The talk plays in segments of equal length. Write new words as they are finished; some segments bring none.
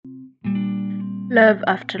Love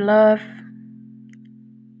After Love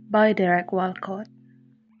by Derek Walcott.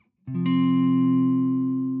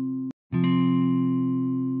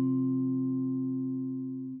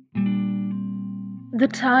 The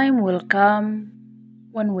time will come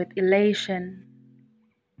when with elation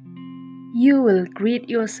you will greet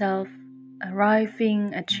yourself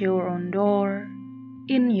arriving at your own door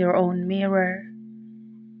in your own mirror,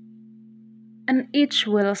 and each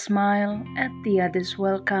will smile at the other's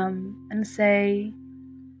welcome and say,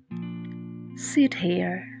 "Sit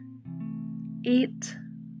here, eat."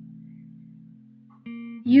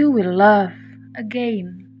 You will love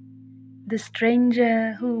again the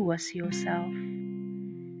stranger who was yourself.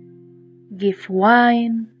 Give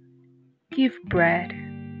wine, give bread,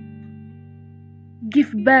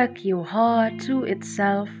 give back your heart to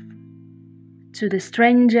itself, to the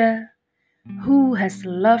stranger who has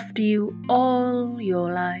loved you all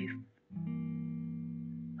your life,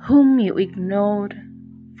 whom you ignored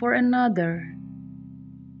for another,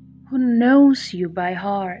 who knows you by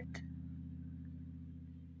heart.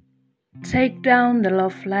 Take down the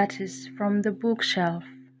love letters from the bookshelf,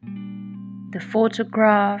 the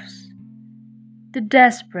photographs, the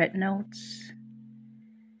desperate notes.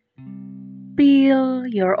 Peel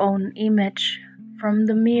your own image from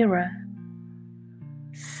the mirror.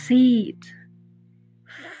 See it.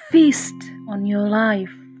 Feast on your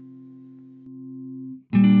life.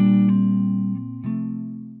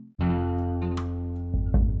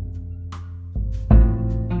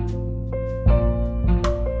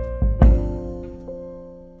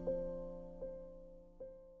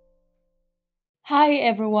 Hi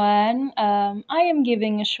everyone, I am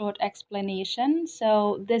giving a short explanation.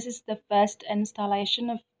 So this is the first installation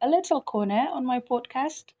of a little corner on my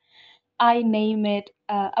podcast. I name it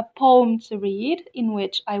a poem to read, in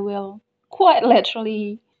which I will quite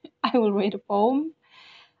literally, I will read a poem.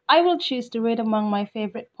 I will choose to read among my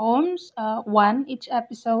favorite poems, one each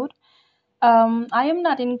episode. I am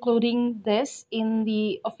not including this in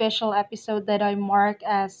the official episode that I mark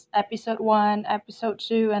as episode 1, episode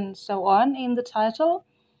 2, and so on in the title,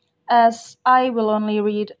 as I will only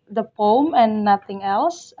read the poem and nothing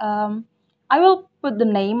else. I will put the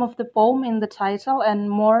name of the poem in the title and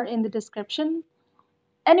more in the description.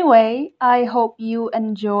 Anyway, I hope you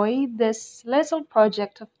enjoy this little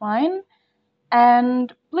project of mine,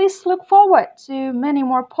 and please look forward to many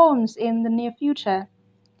more poems in the near future.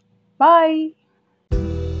 Bye!